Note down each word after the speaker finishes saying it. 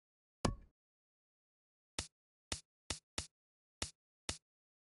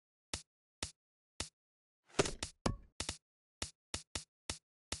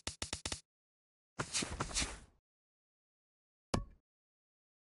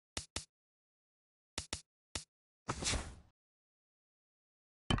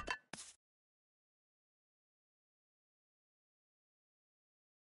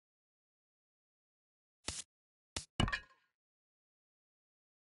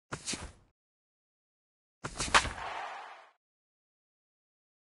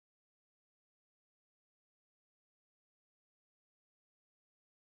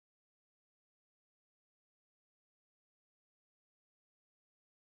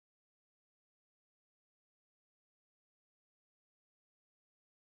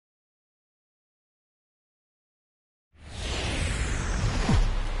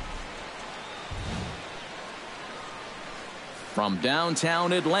From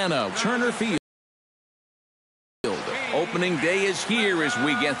downtown Atlanta, Turner Field. Opening day is here as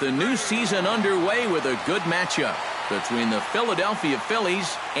we get the new season underway with a good matchup between the Philadelphia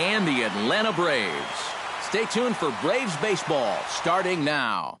Phillies and the Atlanta Braves. Stay tuned for Braves baseball starting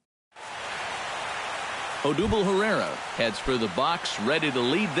now. Odubel Herrera heads for the box, ready to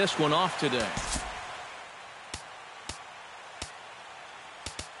lead this one off today.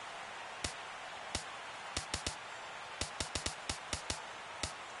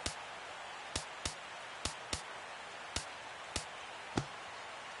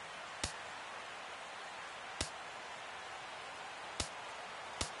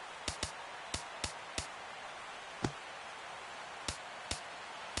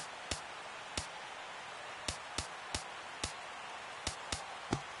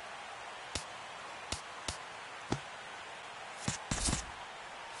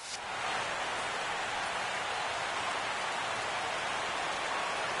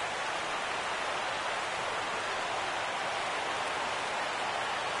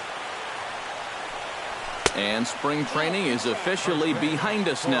 And spring training is officially behind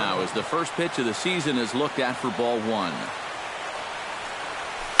us now as the first pitch of the season is looked at for ball one.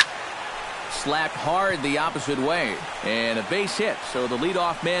 Slapped hard the opposite way, and a base hit, so the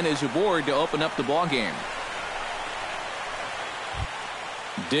leadoff man is aboard to open up the ball game.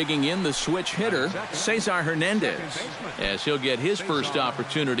 Digging in the switch hitter, Cesar Hernandez, as he'll get his first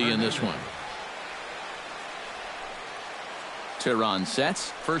opportunity in this one. Tehran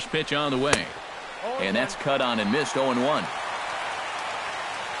sets, first pitch on the way. And that's cut on and missed. 0-1.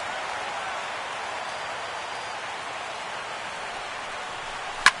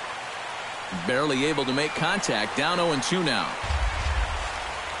 Barely able to make contact. Down 0-2 now.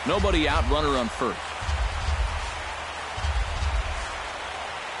 Nobody out, runner on first.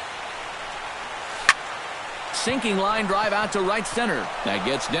 Sinking line drive out to right center. That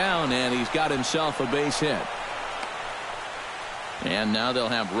gets down, and he's got himself a base hit. And now they'll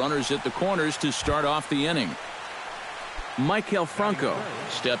have runners at the corners to start off the inning. Michael Franco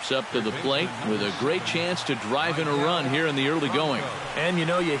steps up to the plate with a great chance to drive in a run here in the early going. And you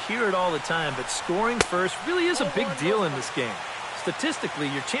know, you hear it all the time, but scoring first really is a big deal in this game. Statistically,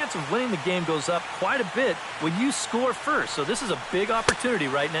 your chance of winning the game goes up quite a bit when you score first. So this is a big opportunity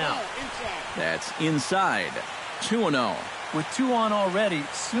right now. That's inside. 2-0. With 2 on already,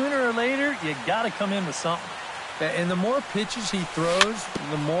 sooner or later, you got to come in with something. And the more pitches he throws,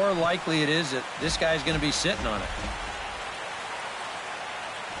 the more likely it is that this guy's going to be sitting on it.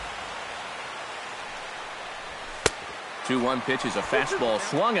 Two-one pitch is a fastball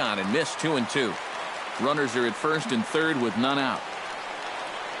swung on and missed. 2-2. Runners are at first and third with none out.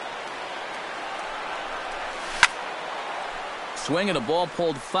 Swing and a ball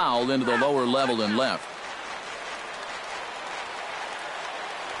pulled foul into the lower level and left.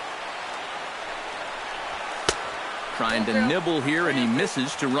 Trying to nibble here, and he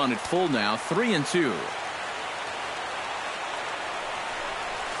misses to run it full now. 3-2.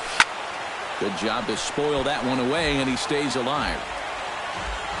 Good job to spoil that one away, and he stays alive.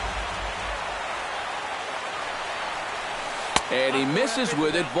 And he misses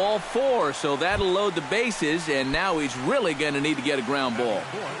with it. Ball 4, so that'll load the bases, and now he's really going to need to get a ground ball.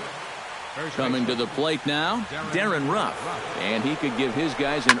 Coming to the plate now, Darren Ruff. And he could give his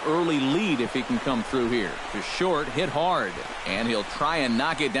guys an early lead if he can come through here. To short, hit hard. And he'll try and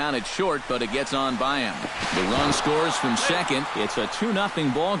knock it down at short, but it gets on by him. The run scores from second. It's a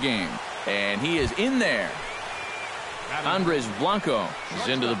 2-0 ball game. And he is in there. Andres Blanco is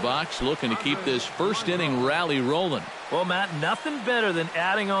into the box, looking to keep this first inning rally rolling. Well, Matt, nothing better than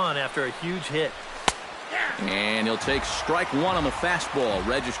adding on after a huge hit. And he'll take strike one on the fastball,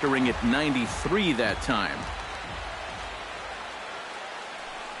 registering at 93 that time.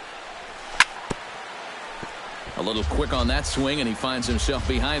 A little quick on that swing, and he finds himself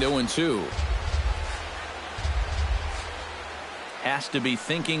behind. 0-2. Has to be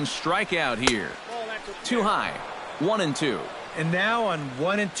thinking strikeout here. Too high. 1-2. And now on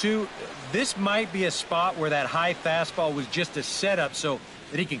 1-2, this might be a spot where that high fastball was just a setup so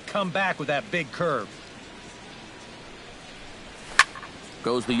that he can come back with that big curve.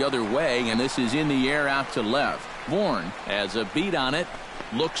 Goes the other way, and this is in the air out to left. Bourne has a beat on it,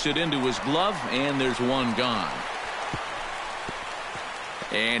 looks it into his glove, and there's one gone.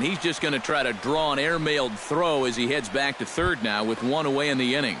 And he's just going to try to draw an airmailed throw as he heads back to third now with one away in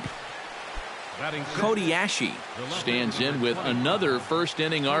the inning. Cody Ashe stands in with another first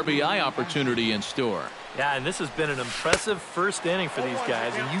inning RBI opportunity in store. Yeah, and this has been an impressive first inning for these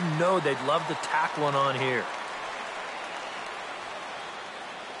guys, and you know they'd love to tack one on here.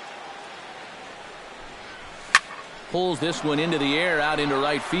 pulls this one into the air out into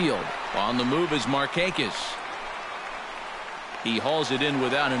right field. On the move is Markakis. He hauls it in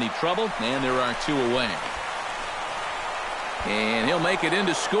without any trouble, and there are 2 away. And he'll make it in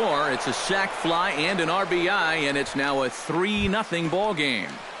to score. It's a sac fly and an RBI, and it's now a 3-0 ball game.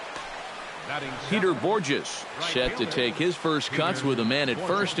 Peter Borges set to take his first cuts with a man at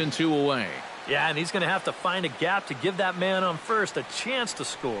first and 2 away. Yeah, and he's going to have to find a gap to give that man on first a chance to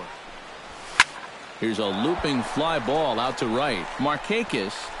score. Here's a looping fly ball out to right.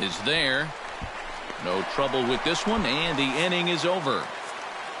 Markakis is there. No trouble with this one, and the inning is over.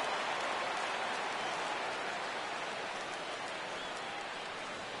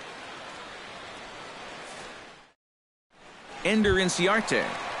 Ender Inciarte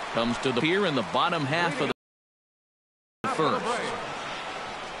comes to the pier in the bottom half of the first.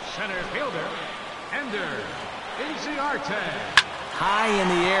 Center fielder, Ender Inciarte. High in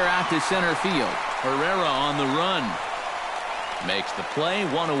the air out to center field. Herrera on the run. Makes the play,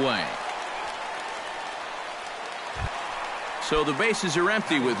 1 away. So the bases are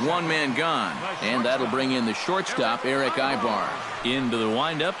empty with 1 man gone. And that'll bring in the shortstop, Eric Ibar. Into the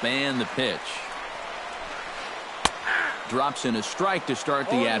windup and the pitch. Drops in a strike to start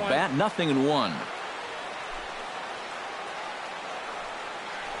the at-bat. 0-1.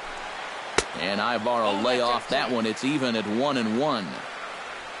 And Ibar will lay off that one. It's even at 1-1.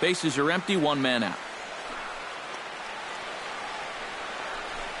 Bases are empty, 1 man out.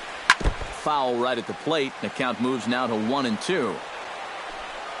 Foul right at the plate. The count moves now to 1-2.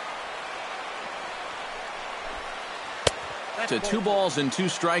 To 2 balls and 2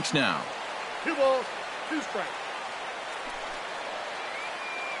 strikes now. 2 balls, 2 strikes.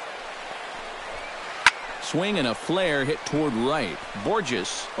 Swing and a flare hit toward right.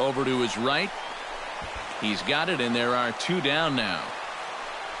 Borges over to his right. He's got it, and there are 2 down now.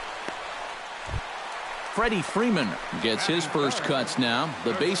 Freddie Freeman gets his first cuts now.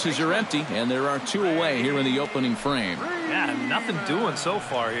 The bases are empty, and there are 2 away here in the opening frame. Yeah, nothing doing so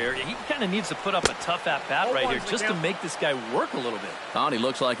far here. He kind of needs to put up a tough at-bat right here just to make this guy work a little bit. Oh, he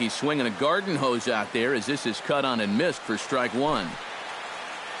looks like he's swinging a garden hose out there as this is cut on and missed for strike 1.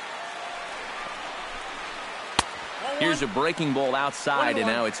 Here's a breaking ball outside, and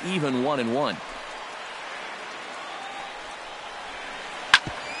now it's even 1-1.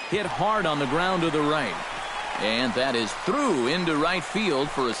 Hit hard on the ground to the right. And that is through into right field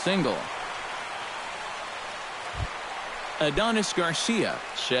for a single. Adonis Garcia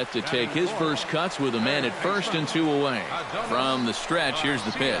set to take his first cuts with a man at first and 2 away. From the stretch, here's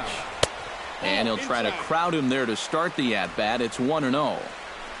the pitch. And he'll try to crowd him there to start the at-bat. It's 1-0.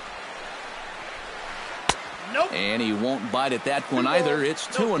 Nope. And he won't bite at that one either. It's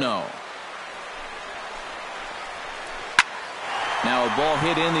 2-0. Now a ball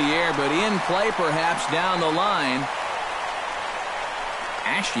hit in the air, but in play perhaps down the line.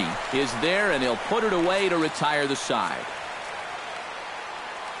 Ashe is there, and he'll put it away to retire the side.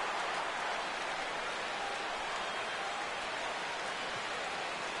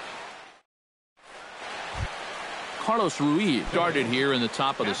 Carlos Ruiz started here in the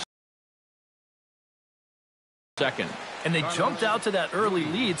top of the second. And they jumped out to that early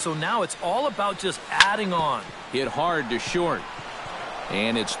lead, so now it's all about just adding on. Hit hard to short.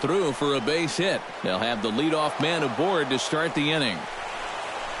 And it's through for a base hit. They'll have the leadoff man aboard to start the inning.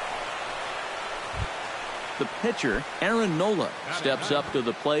 The pitcher, Aaron Nola, steps up to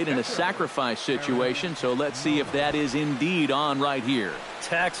the plate in a sacrifice situation, so let's see if that is indeed on right here.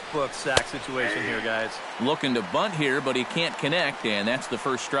 Textbook sack situation here, guys. Looking to bunt here, but he can't connect, and that's the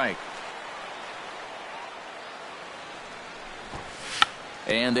first strike.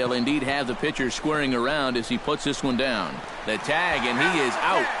 And they'll indeed have the pitcher squaring around as he puts this one down. The tag, and he is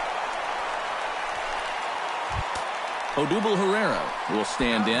out. Odubel Herrera will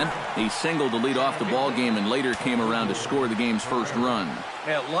stand in. He singled to lead off the ball game and later came around to score the game's first run.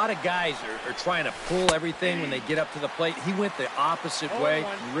 Yeah, a lot of guys are trying to pull everything when they get up to the plate. He went the opposite way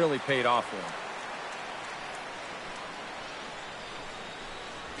and really paid off for him.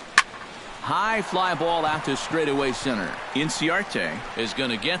 High fly ball out to straightaway center. Inciarte is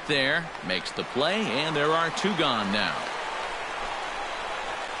going to get there, makes the play, and there are 2 gone now.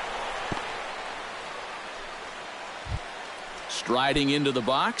 Striding into the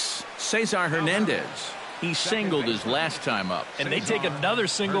box, Cesar Hernandez. He singled his last time up. And they take another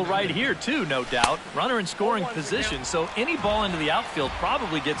single right here, too, no doubt. Runner in scoring position, so any ball into the outfield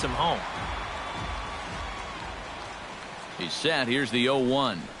probably gets him home. He's set. Here's the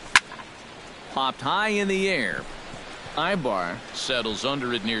 0-1. Popped high in the air. Ibar settles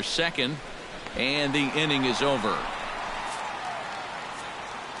under it near second, and the inning is over.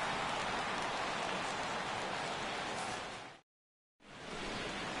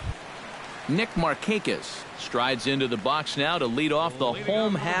 Nick Markakis strides into the box now to lead off the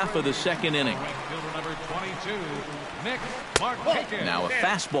home half of the second inning. Number 22, Nick Markakis. Now a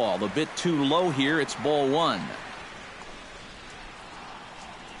fastball a bit too low here. It's ball one.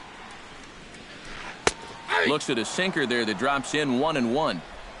 Looks at a sinker there that drops in 1-1.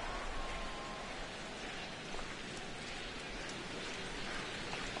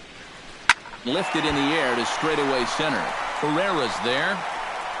 Lifted in the air to straightaway center. Pereira's there.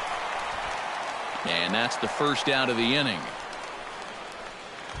 And that's the first out of the inning.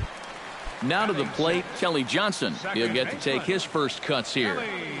 Now to the plate, Kelly Johnson. He'll get to take his first cuts here.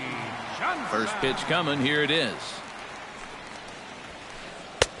 First pitch coming. Here it is.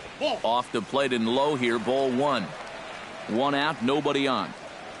 Off the plate and low here, ball one. One out, nobody on.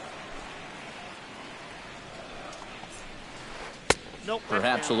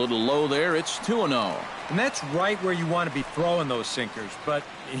 Perhaps a little low there. It's 2-0. And that's right where you want to be throwing those sinkers, but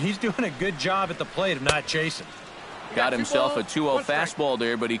he's doing a good job at the plate of not chasing. Got himself a 2-0 fastball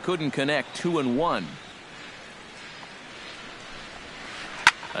there, but he couldn't connect. 2-1.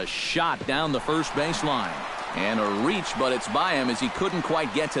 A shot down the first baseline. And a reach, but it's by him as he couldn't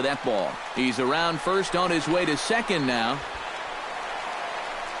quite get to that ball. He's around first, on his way to second now.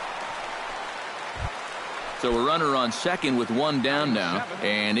 So a runner on second with one down now.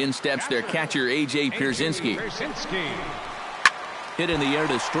 And in steps their catcher, A.J. Pierzynski. Hit in the air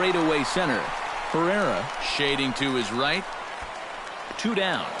to straightaway center. Pereira shading to his right. Two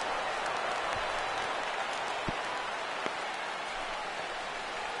down.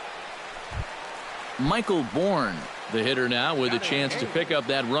 Michael Bourne, the hitter now, with a chance to pick up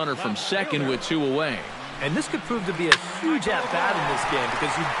that runner from second with two away. And this could prove to be a huge at-bat in this game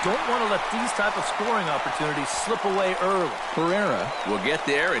because you don't want to let these type of scoring opportunities slip away early. Pereira will get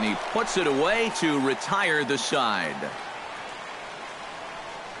there, and he puts it away to retire the side.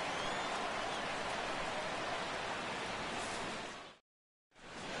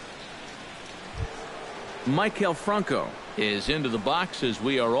 Maikel Franco is into the box as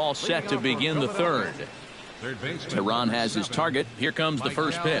we are all set to begin the third. Tehran has his target. Here comes the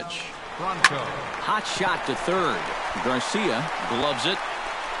first pitch. Hot shot to third. Garcia gloves it.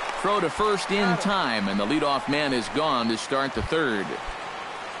 Throw to first in time, and the leadoff man is gone to start the third.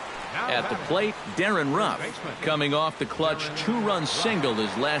 At the plate, Darren Ruff, coming off the clutch two-run single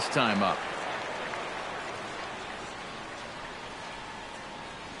his last time up.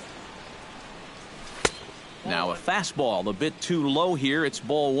 Now a fastball a bit too low here. It's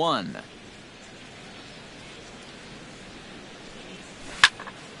ball one.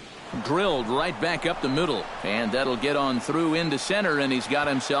 Drilled right back up the middle, and that'll get on through into center, and he's got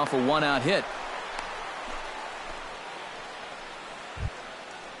himself a one-out hit.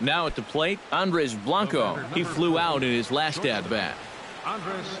 Now at the plate, Andres Blanco. He flew out in his last at-bat.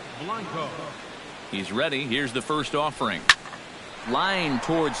 Andres Blanco. He's ready. Here's the first offering. Line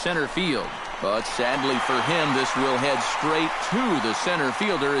towards center field. But sadly for him, this will head straight to the center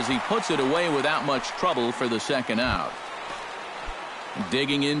fielder as he puts it away without much trouble for the second out.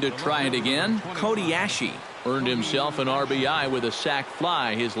 Digging in to try it again, Cody Ashe earned himself an RBI with a sac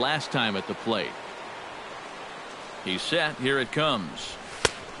fly his last time at the plate. He's set. Here it comes.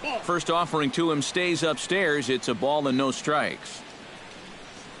 First offering to him stays upstairs. It's a ball and no strikes.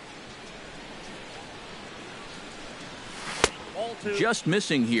 Just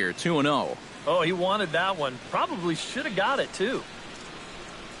missing here, 2-0. Oh, he wanted that one. Probably should have got it, too.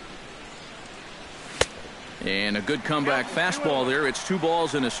 And a good comeback fastball there. It's 2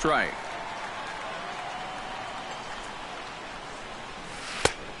 balls and a strike.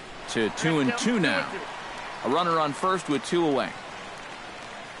 To 2-2 now. A runner on first with 2 away.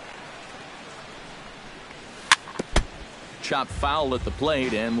 Chop foul at the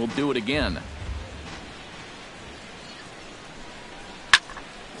plate, and we'll do it again.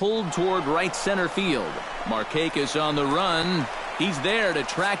 Pulled toward right center field. Markakis on the run. He's there to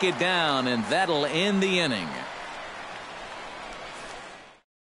track it down, and that'll end the inning.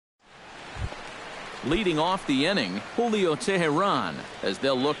 Leading off the inning, Julio Tehran, as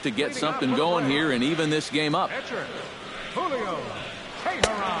they'll look to get something going here and even this game up. Julio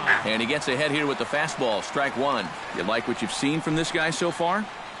Tehran. And he gets ahead here with the fastball, strike one. You like what you've seen from this guy so far?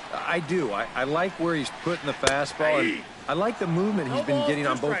 I do. I like where he's putting the fastball, and I like the movement he's been getting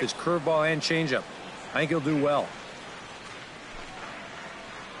on both his curveball and changeup. I think he'll do well.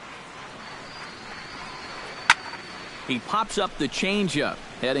 He pops up the changeup,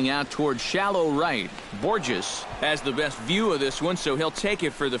 heading out toward shallow right. Borges has the best view of this one, so he'll take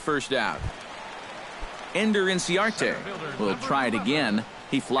it for the first out. Ender Inciarte will try it again.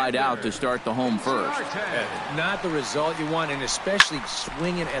 He flied out to start the home first. Not the result you want, and especially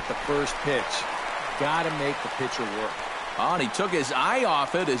swinging at the first pitch. Got to make the pitcher work. Oh, and he took his eye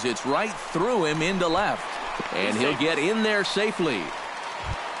off it as it's right through him into left. And he'll get in there safely.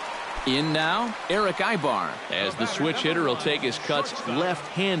 In now, Eric Ibar, as the switch hitter will take his cuts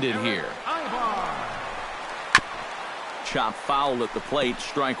left-handed here. Chop foul at the plate,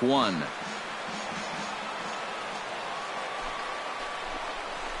 strike one.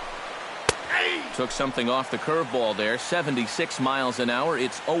 Took something off the curveball there, 76 miles an hour.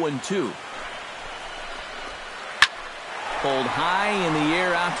 It's 0-2. Pulled high in the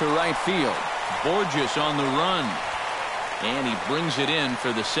air out to right field. Borges on the run. And he brings it in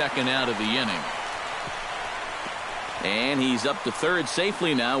for the second out of the inning. And he's up to third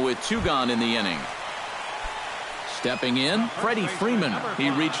safely now with two gone in the inning. Stepping in, Freddie Freeman. He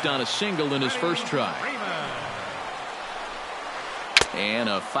reached on a single in his first try. And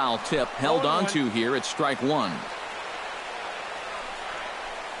a foul tip held onto here at strike one.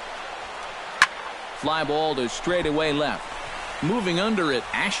 Fly ball to straightaway left. Moving under it,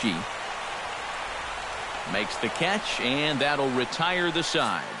 Ashe makes the catch, and that'll retire the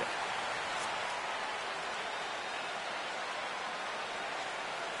side.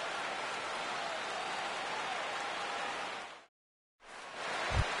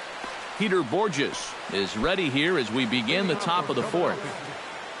 Peter Borges is ready here as we begin the top of the fourth.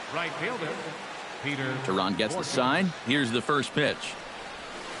 Right fielder, Peter. Teron gets the sign. Here's the first pitch.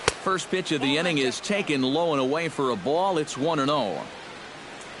 First pitch of the inning is taken low and away for a ball. It's 1-0.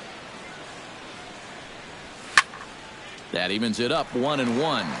 That evens it up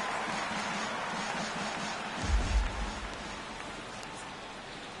 1-1.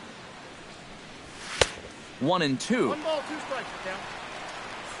 One and two. 1 ball, 2 strikes. Down.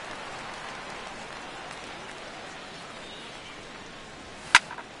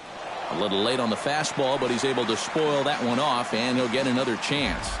 A little late on the fastball, but he's able to spoil that one off, and he'll get another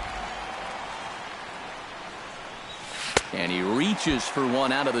chance. And he reaches for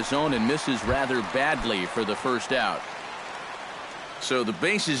one out of the zone and misses rather badly for the first out. So the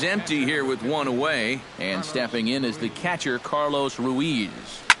base is empty here with one away, and stepping in is the catcher Carlos Ruiz.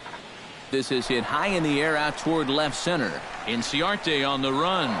 This is hit high in the air out toward left center. Inciarte on the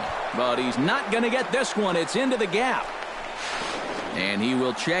run, but he's not going to get this one. It's into the gap. And he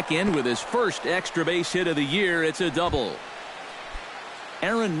will check in with his first extra base hit of the year. It's a double.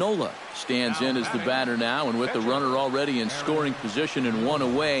 Aaron Nola stands in as the batter now, and with the runner already in scoring position and one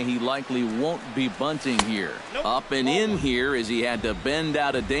away, he likely won't be bunting here. Up and in here as he had to bend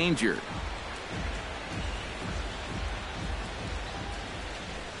out of danger.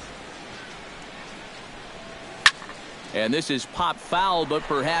 And this is pop foul, but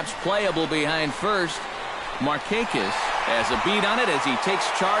perhaps playable behind first. Markakis has a beat on it as he takes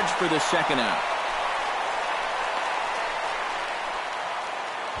charge for the second out.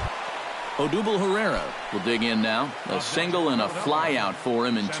 Odubel Herrera will dig in now. A single and a fly out for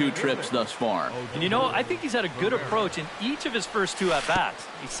him in 2 trips thus far. And you know, I think he's had a good approach in each of his first 2 at-bats.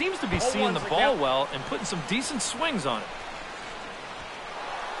 He seems to be seeing the ball well and putting some decent swings on it.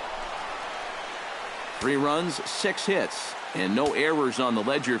 3 runs, 6 hits, and no errors on the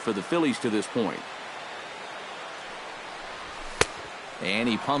ledger for the Phillies to this point. And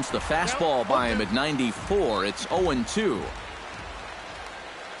he pumps the fastball by him at 94. It's 0-2.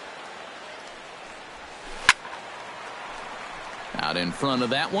 Out in front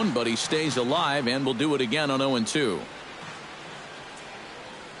of that one, but he stays alive and will do it again on 0-2.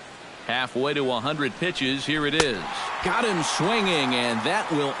 Halfway to 100 pitches. Here it is. Got him swinging, and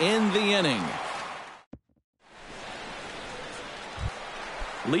that will end the inning.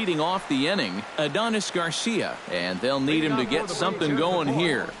 Leading off the inning, Adonis Garcia, and they'll need him to get something going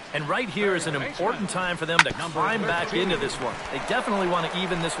here. And right here is an important time for them to climb back into this one. They definitely want to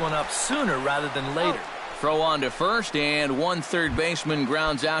even this one up sooner rather than later. Throw on to first, and one third baseman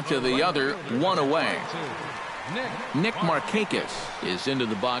grounds out to the other, one away. Nick Markakis is into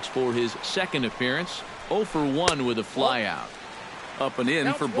the box for his second appearance, 0 for 1 with a fly out. Up and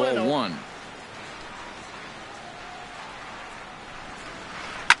in for ball 1.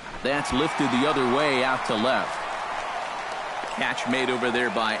 That's lifted the other way out to left. Catch made over there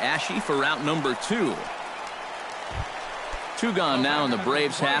by Ashe for out number 2. 2 gone now in the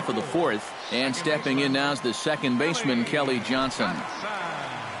Braves half of the fourth. And stepping in now is the second baseman, Kelly Johnson.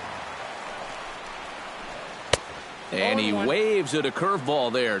 And he waves at a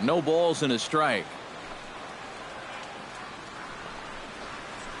curveball there. No balls and a strike.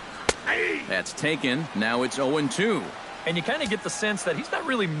 That's taken. Now it's 0-2. And you kind of get the sense that he's not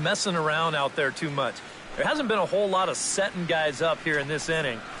really messing around out there too much. There hasn't been a whole lot of setting guys up here in this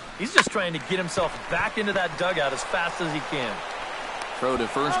inning. He's just trying to get himself back into that dugout as fast as he can. Throw to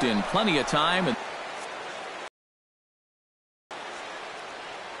first in plenty of time. And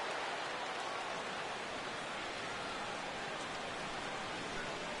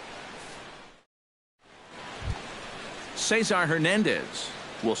Cesar Hernandez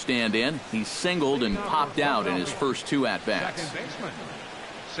will stand in. He's singled and popped out in his first 2 at-bats. Second baseman,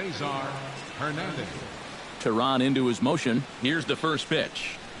 Cesar Hernandez. Tehran into his motion. Here's the first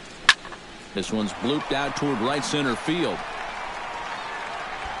pitch. This one's blooped out toward right center field.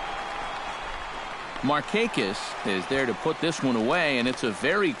 Markakis is there to put this one away, and it's a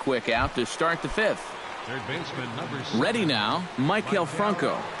very quick out to start the 5th. Third baseman, number 7. Ready now, Maikel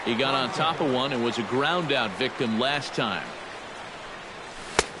Franco. He got on top of one and was a ground out victim last time.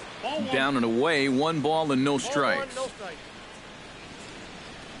 Down and away, 1 ball and no strikes.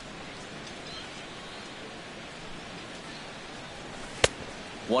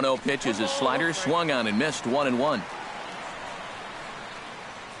 1-0 pitch is his slider, swung on and missed, 1-1.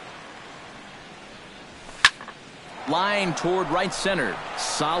 Line toward right center.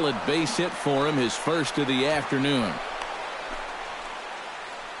 Solid base hit for him, his first of the afternoon.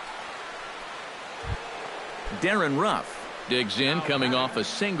 Darren Ruff digs in, coming off a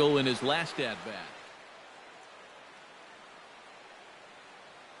single in his last at-bat.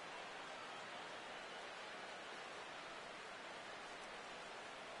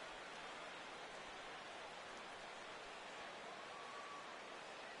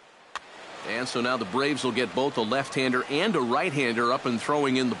 And so now the Braves will get both a left-hander and a right-hander up and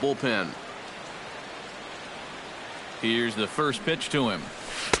throwing in the bullpen. Here's the first pitch to him.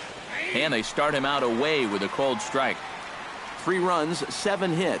 And they start him out away with a called strike. 3 runs,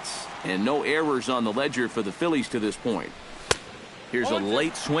 7 hits, and no errors on the ledger for the Phillies to this point. Here's a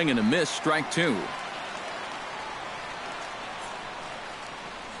late swing and a miss, strike 2.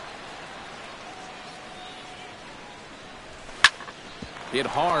 Hit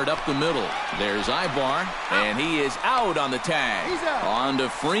hard up the middle. There's Ibar, and he is out on the tag. On to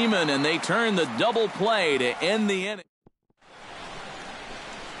Freeman, and they turn the double play to end the inning.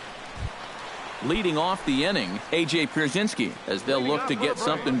 Leading off the inning, A.J. Pierzynski, as they'll look to get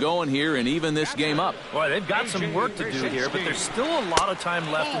something going here and even this game up. Boy, they've got some work to do here, but there's still a lot of time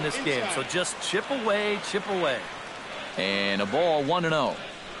left in this game, so just chip away, chip away. And a ball, 1-0.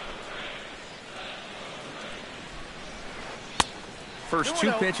 First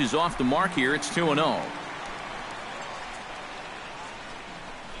 2 pitches off the mark here. It's 2-0.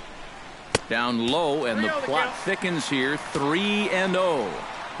 Down low, and the plot thickens here. 3-0.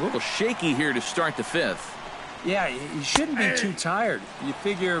 A little shaky here to start the 5th. Yeah, he shouldn't be too tired. You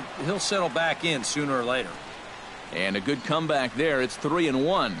figure he'll settle back in sooner or later. And a good comeback there. It's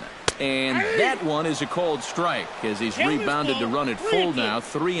 3-1. And that one is a called strike as he's rebounded to run it full now.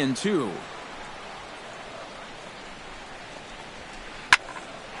 3-2.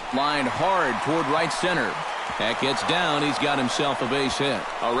 Lined hard toward right center. That gets down. He's got himself a base hit.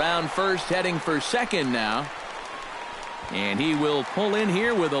 Around first, heading for second now. And he will pull in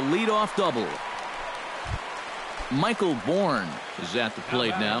here with a leadoff double. Michael Bourne is at the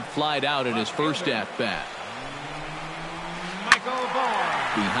plate now. Flied out at his first at-bat. Michael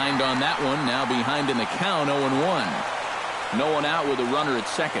Bourne. Behind on that one. Now behind in the count, 0-1. No one out with a runner at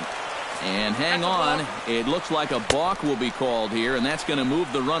second. And hang on, it looks like a balk will be called here, and that's going to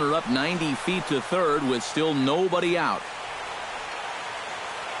move the runner up 90 feet to third with still nobody out.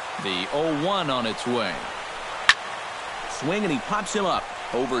 The 0-1 on its way. Swing, and he pops him up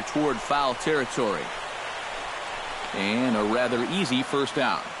over toward foul territory. And a rather easy first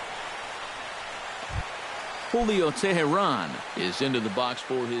out. Julio Teheran is into the box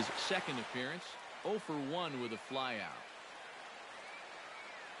for his second appearance. 0 for 1 with a flyout.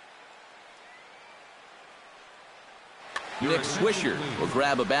 Nick Swisher will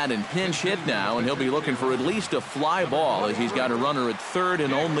grab a bat and pinch hit now, and he'll be looking for at least a fly ball as he's got a runner at third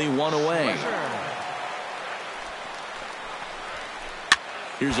and only 1 away.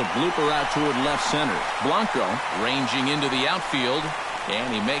 Here's a blooper out toward left center. Blanco ranging into the outfield,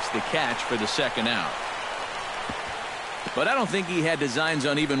 and he makes the catch for the second out. But I don't think he had designs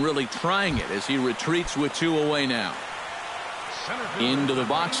on even really trying it as he retreats with 2 away now. Into the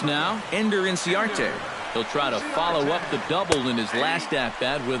box now, Ender Inciarte. He'll try to follow up the double in his last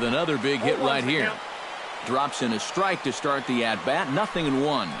at-bat with another big hit right here. Drops in a strike to start the at-bat.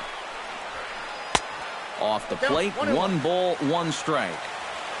 0-1. Off the plate, 1 ball, 1 strike.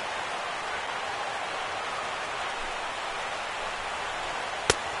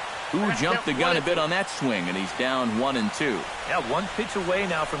 who jumped the gun a bit on that swing, and he's down 1-2. Yeah, one pitch away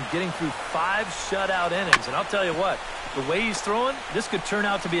now from getting through 5 shutout innings. And I'll tell you what, the way he's throwing, this could turn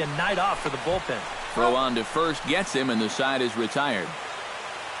out to be a night off for the bullpen. Throw on to first gets him, and the side is retired.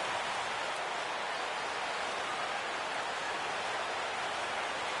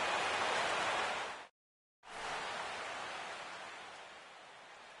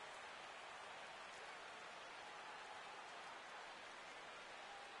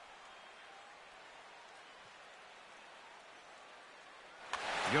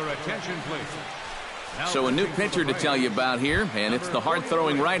 Your attention, please. So a new pitcher to tell you about here, and it's the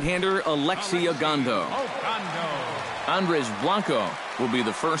hard-throwing right-hander Alexi Ogando. Andres Blanco will be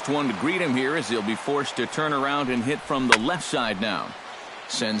the first one to greet him here as he'll be forced to turn around and hit from the left side now.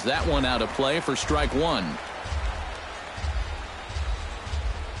 Sends that one out of play for strike one.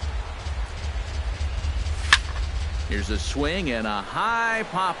 Here's a swing and a high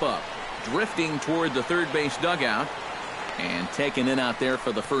pop-up, drifting toward the third base dugout. And taken in out there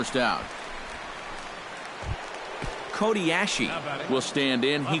for the first out. Cody Ashe will stand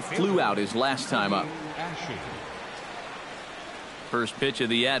in. He flew out his last time up. First pitch of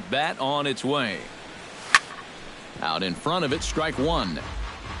the at-bat on its way. Out in front of it, strike one.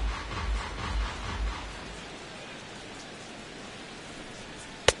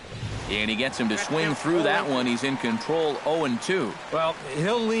 And he gets him to swing through that one. He's in control, 0-2. Well,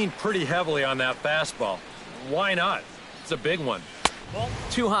 he'll lean pretty heavily on that fastball. Why not? It's a big one.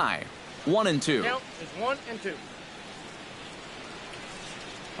 Too high. 1-2. Count is 1-2.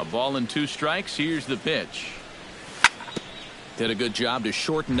 A ball and 2 strikes. Here's the pitch. Did a good job to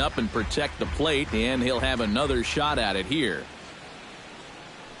shorten up and protect the plate, and he'll have another shot at it here.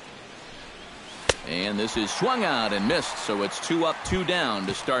 And this is swung out and missed, so it's 2 up, 2 down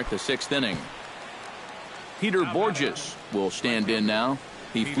to start the 6th inning. Peter Borges will stand in now.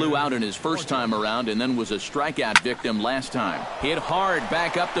 He flew out in his first time around and then was a strikeout victim last time. Hit hard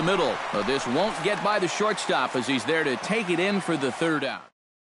back up the middle, but this won't get by the shortstop as he's there to take it in for the third out.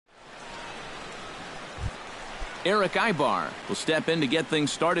 Eric Ibar will step in to get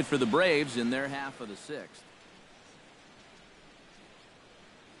things started for the Braves in their half of the 6th.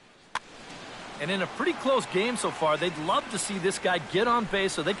 And in a pretty close game so far, they'd love to see this guy get on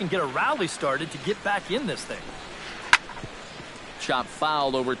base so they can get a rally started to get back in this thing. Chop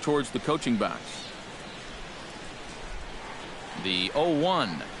foul over towards the coaching box. The 0-1.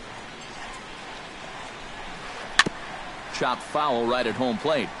 Chop foul right at home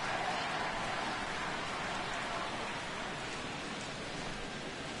plate.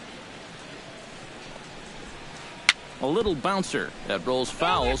 A little bouncer that rolls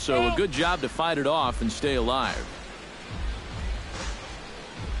foul, so a good job to fight it off and stay alive.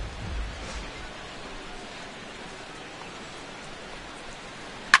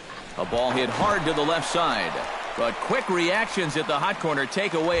 A ball hit hard to the left side, but quick reactions at the hot corner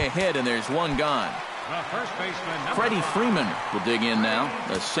take away a hit, and there's one gone. The first baseman, Freddie Freeman will dig in now.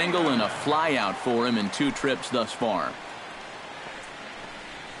 A single and a fly out for him in 2 trips thus far.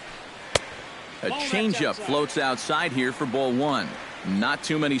 A changeup floats outside here for ball 1. Not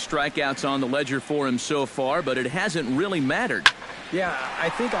too many strikeouts on the ledger for him so far, but it hasn't really mattered. Yeah, I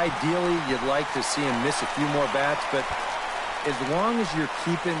think ideally you'd like to see him miss a few more bats, but as long as you're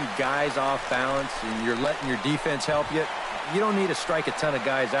keeping guys off balance and you're letting your defense help you, you don't need to strike a ton of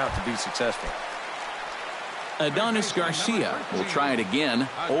guys out to be successful. Adonis Garcia will try it again.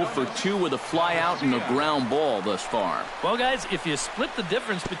 0 for 2 with a fly out and a ground ball thus far. Well, guys, if you split the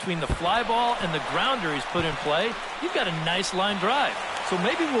difference between the fly ball and the grounder he's put in play, you've got a nice line drive. So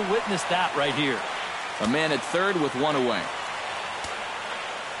maybe we'll witness that right here. A man at third with 1 away.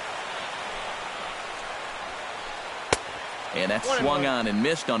 And that swung on and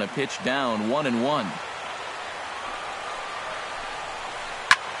missed on a pitch down, 1-1.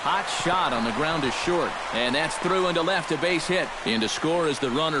 Hot shot on the ground is short, and that's through into left, a base hit. In to score is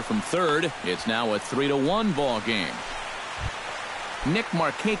the runner from third. It's now a 3-1 ball game. Nick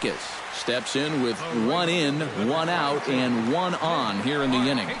Markakis steps in with 1 in, 1 out, and 1 on here in the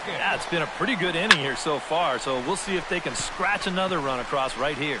inning. Yeah, it's been a pretty good inning here so far, so we'll see if they can scratch another run across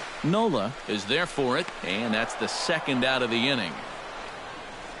right here. Nola is there for it, and that's the 2nd out of the inning.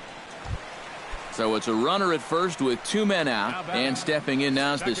 So it's a runner at first with 2 men out, and stepping in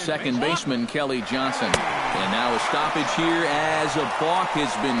now is the second baseman, Kelly Johnson. And now a stoppage here as a balk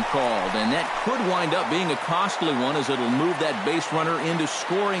has been called, and that could wind up being a costly one as it'll move that base runner into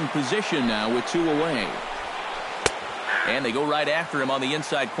scoring position now with 2 away. And they go right after him on the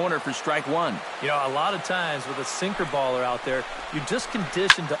inside corner for strike one. You know, a lot of times with a sinker baller out there, you're just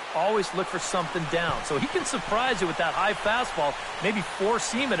conditioned to always look for something down. So he can surprise you with that high fastball, maybe four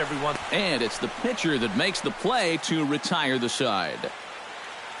seam at every once. And it's the pitcher that makes the play to retire the side.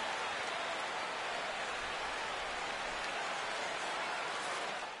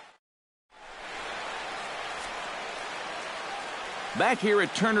 Back here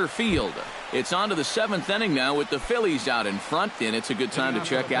at Turner Field, it's on to the seventh inning now with the Phillies out in front, and it's a good time to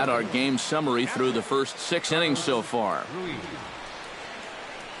check out our game summary through the first 6 innings so far.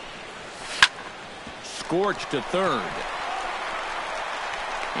 Scorch to third.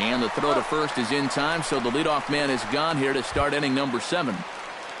 And the throw to first is in time, so the leadoff man is gone here to start inning number 7.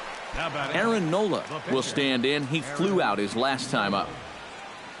 Aaron Nola will stand in. He flew out his last time up.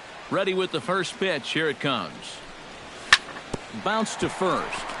 Ready with the first pitch. Here it comes. Bounce to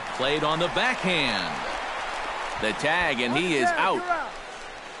first. Played on the backhand. The tag, and he is out.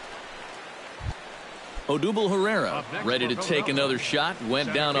 Odubel Herrera ready to take another shot.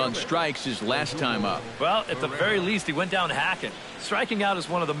 Went down on strikes his last time up. Well, at the very least, he went down hacking. Striking out is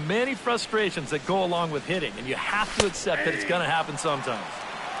one of the many frustrations that go along with hitting, and you have to accept that it's going to happen sometimes.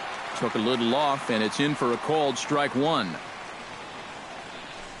 Took a little off, and it's in for a called strike one.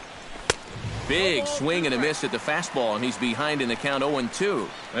 Big swing and a miss at the fastball, and he's behind in the count 0-2.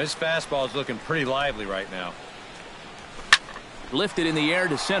 This fastball is looking pretty lively right now. Lifted in the air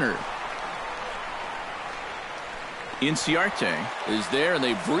to center. Inciarte is there, and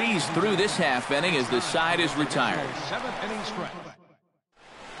they breeze through this half inning as the side is retired.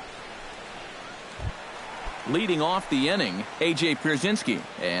 Leading off the inning, A.J. Pierzynski,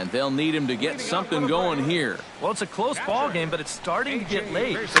 and they'll need him to get something going here. Well, it's a close ball game, but it's starting to get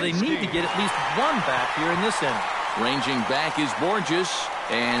late, so they need to get at least one back here in this inning. Ranging back is Borges,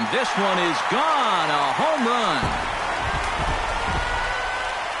 and this one is gone. A home run.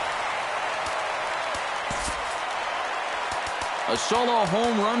 A solo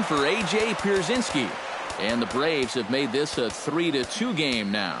home run for A.J. Pierzynski, and the Braves have made this a 3-2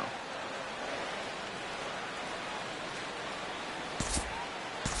 game now.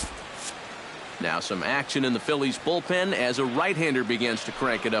 Now some action in the Phillies bullpen as a right-hander begins to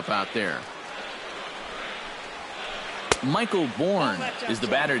crank it up out there. Michael Bourne is the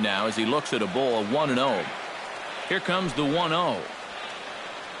batter now as he looks at a ball 1-0. Here comes the 1-0.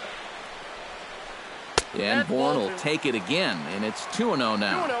 And Bourne will take it again, and it's 2-0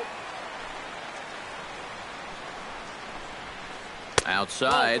 now.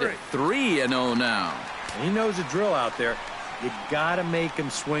 Outside, 3-0 now. He knows the drill out there. You got to make him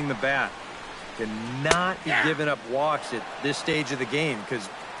swing the bat. Cannot be giving up walks at this stage of the game because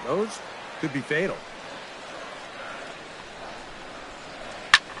those could be fatal.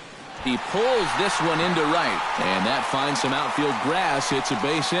 He pulls this one into right, and that finds some outfield grass. It's a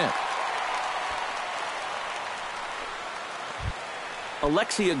base hit.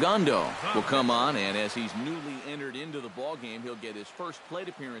 Alexi Agondo will come on, and as he's newly entered into the ballgame, he'll get his first plate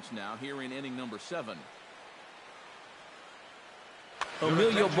appearance now here in inning number 7.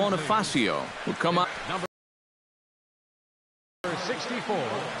 Emilio Bonifacio will come up. Number 64,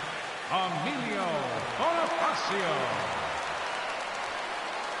 Emilio Bonifacio.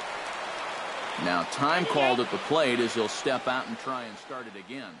 Now time called at the plate as he'll step out and try and start it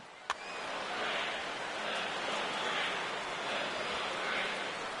again.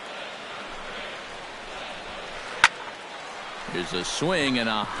 Here's a swing and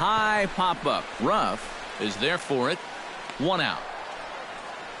a high pop-up. Ruff is there for it. 1 out.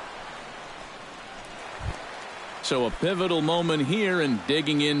 So a pivotal moment here, and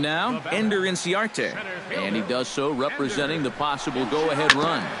digging in now, Ender Inciarte. And he does so representing the possible go-ahead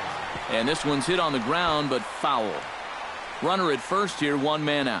run. And this one's hit on the ground, but foul. Runner at first here, 1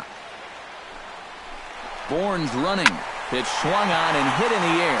 man out. Bourne's running. Pitch swung on and hit in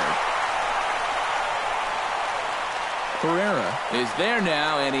the air. Pereira is there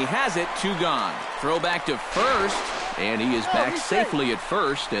now, and he has it. 2 gone. Throw back to first, and he is back safely at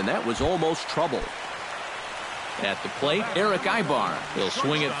first, and that was almost trouble. At the plate, Eric Ibar. He'll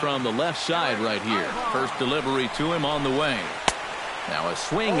swing it from the left side right here. First delivery to him on the way. Now a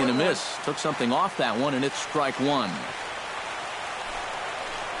swing and a miss. Took something off that one, and it's strike 1.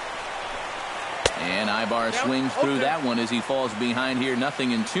 And Ibar swings through that one as he falls behind here.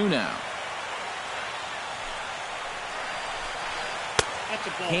 0-2 now.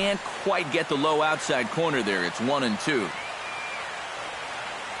 Can't quite get the low outside corner there. It's 1-2.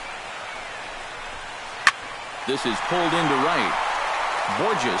 This is pulled into right.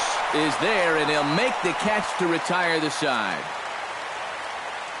 Borges is there, and he'll make the catch to retire the side.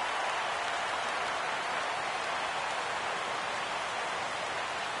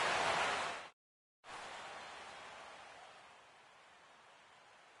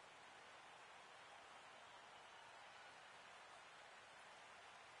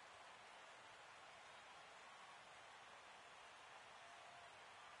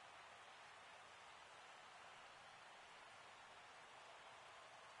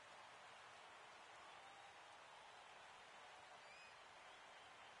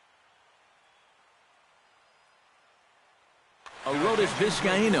 Arodys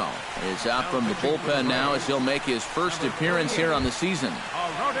Vizcaíno is out from the bullpen now as he'll make his first appearance here on the season.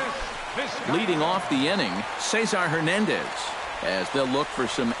 Leading off the inning, Cesar Hernandez, as they'll look for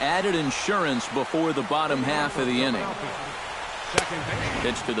some added insurance before the bottom half of the inning.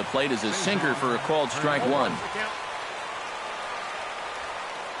 Pitch to the plate is a sinker for a called strike one.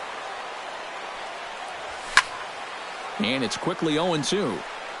 And it's quickly 0-2.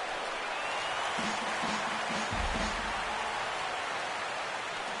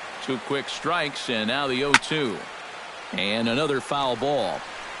 Two quick strikes, and now the 0-2. And another foul ball.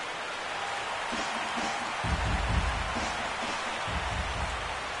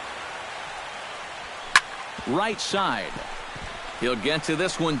 Right side. He'll get to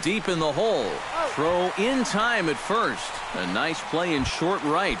this one deep in the hole. Throw in time at first. A nice play in short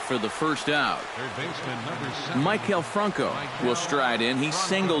right for the first out. Maikel Franco will stride in. He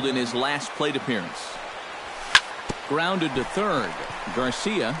singled in his last plate appearance. Grounded to third.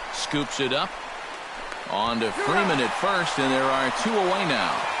 Garcia scoops it up. On to Freeman at first, and there are two away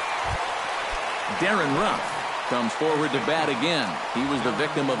now. Darren Ruff comes forward to bat again. He was the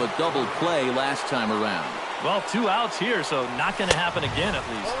victim of a double play last time around. Well, 2 outs here, so not going to happen again at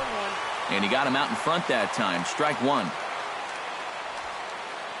least. And he got him out in front that time. Strike one.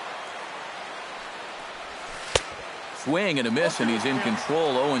 Swing and a miss, and he's in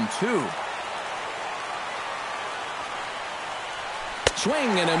control. 0-2.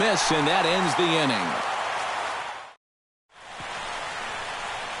 Swing and a miss, and that ends the inning.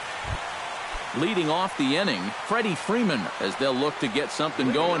 Leading off the inning, Freddie Freeman, as they'll look to get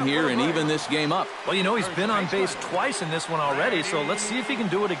something going here and even this game up. Well, you know, he's been on base twice in this one already, so let's see if he can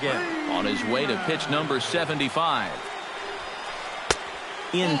do it again. On his way to pitch number 75.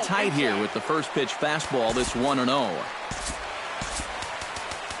 In tight here with the first pitch fastball. This 1-0.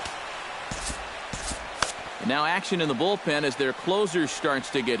 And now action in the bullpen as their closer starts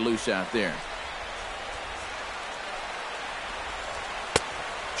to get loose out there.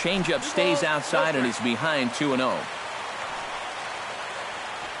 Changeup stays outside and he's behind 2-0.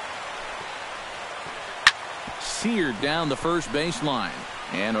 Seared down the first baseline.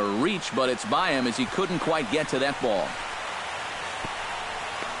 And a reach, but it's by him as he couldn't quite get to that ball.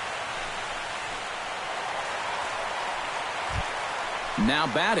 Now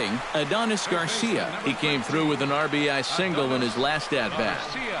batting, Adonis Garcia. He came through with an RBI single in his last at-bat.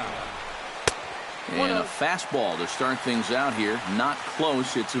 And a fastball to start things out here. Not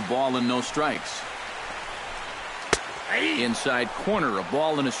close. It's a ball and no strikes. Inside corner, a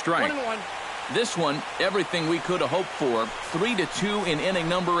ball and a strike. This one, everything we could have hoped for. 3-2 in inning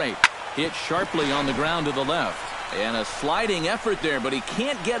number 8. Hit sharply on the ground to the left. And a sliding effort there, but he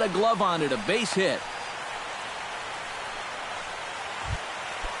can't get a glove on it. A base hit.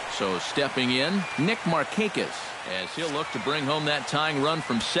 So stepping in, Nick Markakis, as he'll look to bring home that tying run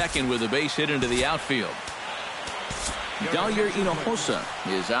from second with a base hit into the outfield. Dalyer Hinojosa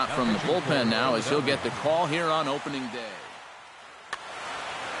is out from the bullpen now as he'll get the call here on opening day.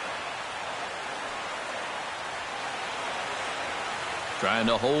 Trying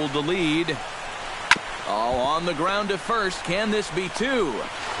to hold the lead. Oh, on the ground to first. Can this be two?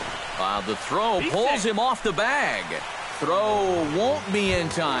 The throw pulls him off the bag. Throw won't be in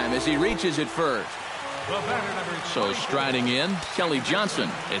time as he reaches it first. So striding in, Kelly Johnson,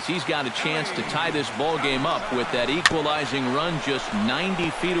 as he's got a chance to tie this ball game up with that equalizing run just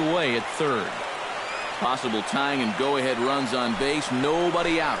 90 feet away at third. Possible tying and go-ahead runs on base,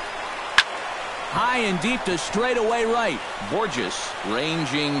 nobody out. High and deep to straightaway right. Borges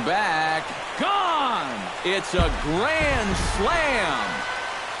ranging back. Gone! It's a grand slam.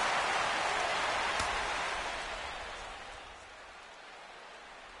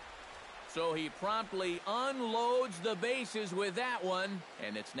 So he promptly unloads the bases with that one,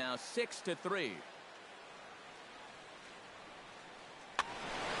 and it's now 6-3.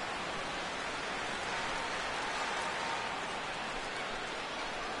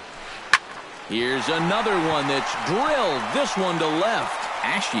 Here's another one that's drilled. This one to left.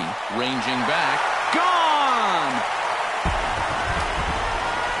 Ashe ranging back. Gone!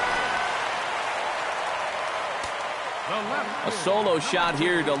 A solo shot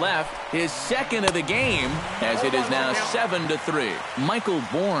here to left. His second of the game, as it is now 7-3. Michael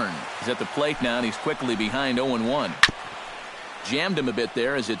Bourne is at the plate now, and he's quickly behind 0-1. Jammed him a bit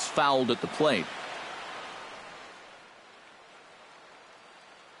there as it's fouled at the plate.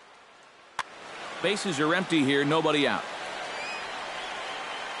 Bases are empty here, nobody out.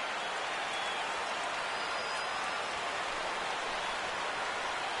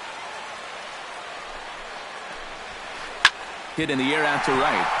 Hit in the air out to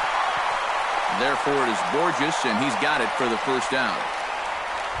right. Therefore, it is Borges, and he's got it for the first down.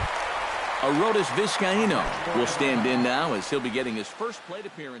 Arodys Vizcaíno will stand in now as he'll be getting his first plate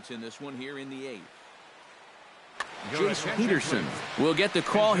appearance in this one here in the 8th. Jace Peterson will get the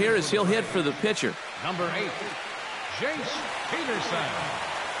call here as he'll hit for the pitcher. Number 8, Jace Peterson.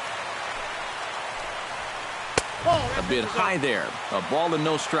 A bit high there. A ball and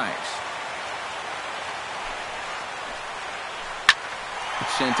no strikes.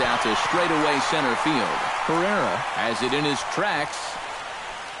 Sent out to straightaway center field. Herrera has it in his tracks.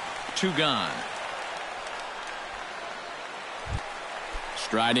 2 gone.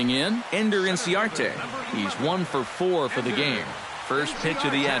 Striding in, Ender Inciarte. He's 1 for 4 for the game. First pitch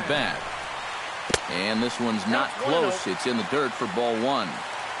of the at-bat. And this one's not close. It's in the dirt for ball 1.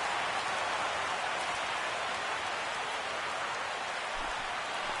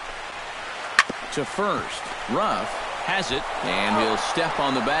 To first. Ruff has it, and he'll step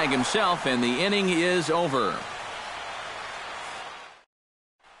on the bag himself, and the inning is over.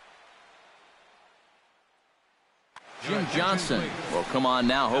 Jim Johnson will come on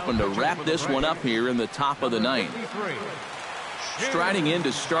now, hoping to wrap this one up here in the top of the 9th. Striding in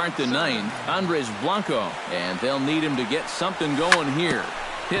to start the 9th, Andres Blanco, and they'll need him to get something going here.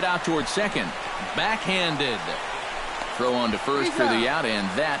 Hit out towards second, backhanded. Throw on to first for the out, and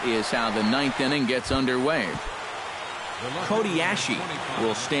that is how the 9th inning gets underway. Cody Ashe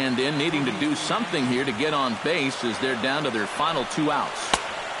will stand in, needing to do something here to get on base as they're down to their final 2 outs.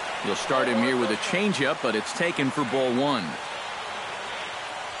 You'll start him here with a changeup, but it's taken for ball 1.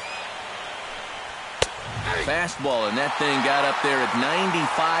 Fastball, and that thing got up there at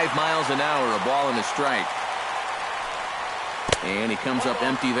 95 miles an hour, a ball and a strike. And he comes up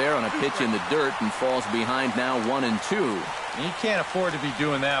empty there on a pitch in the dirt and falls behind now 1-2. You can't afford to be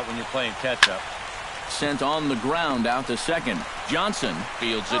doing that when you're playing catch-up. Sent on the ground out to second. Johnson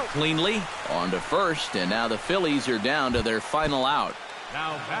fields it cleanly on to first, and now the Phillies are down to their final out.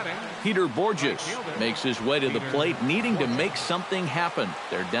 Now batting, Peter Borges makes his way to the plate, needing to make something happen.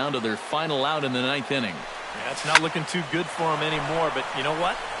 They're down to their final out in the 9th inning. Yeah, it's not looking too good for him anymore, but you know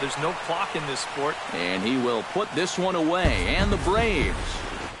what? There's no clock in this sport. And he will put this one away, and the Braves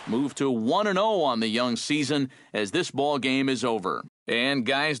move to 1-0 on the young season as this ball game is over. And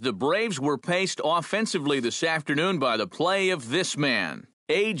guys, the Braves were paced offensively this afternoon by the play of this man,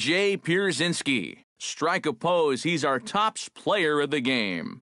 A.J. Pierzynski. Strike oppose, he's our tops player of the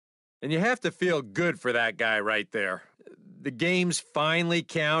game. And you have to feel good for that guy right there. The games finally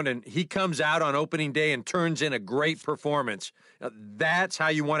count, and he comes out on opening day and turns in a great performance. That's how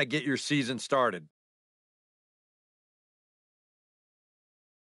you want to get your season started.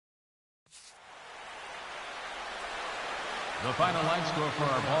 the final line score for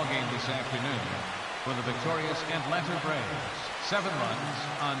our ball game this afternoon for the victorious Atlanta Braves. 7 runs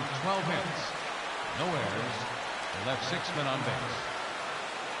on 12 hits. No errors. They left 6 men on base.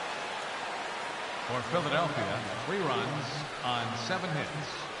 For Philadelphia, 3 runs on 7 hits.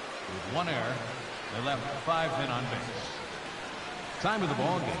 With 1 error, they left 5 men on base. Time of the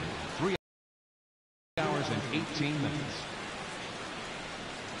ball game, 3 hours and 18 minutes.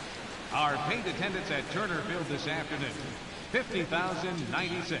 Our paid attendance at Turner Field this afternoon,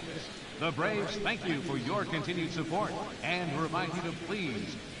 50,096. The Braves thank you for your continued support and remind you to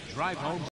please drive home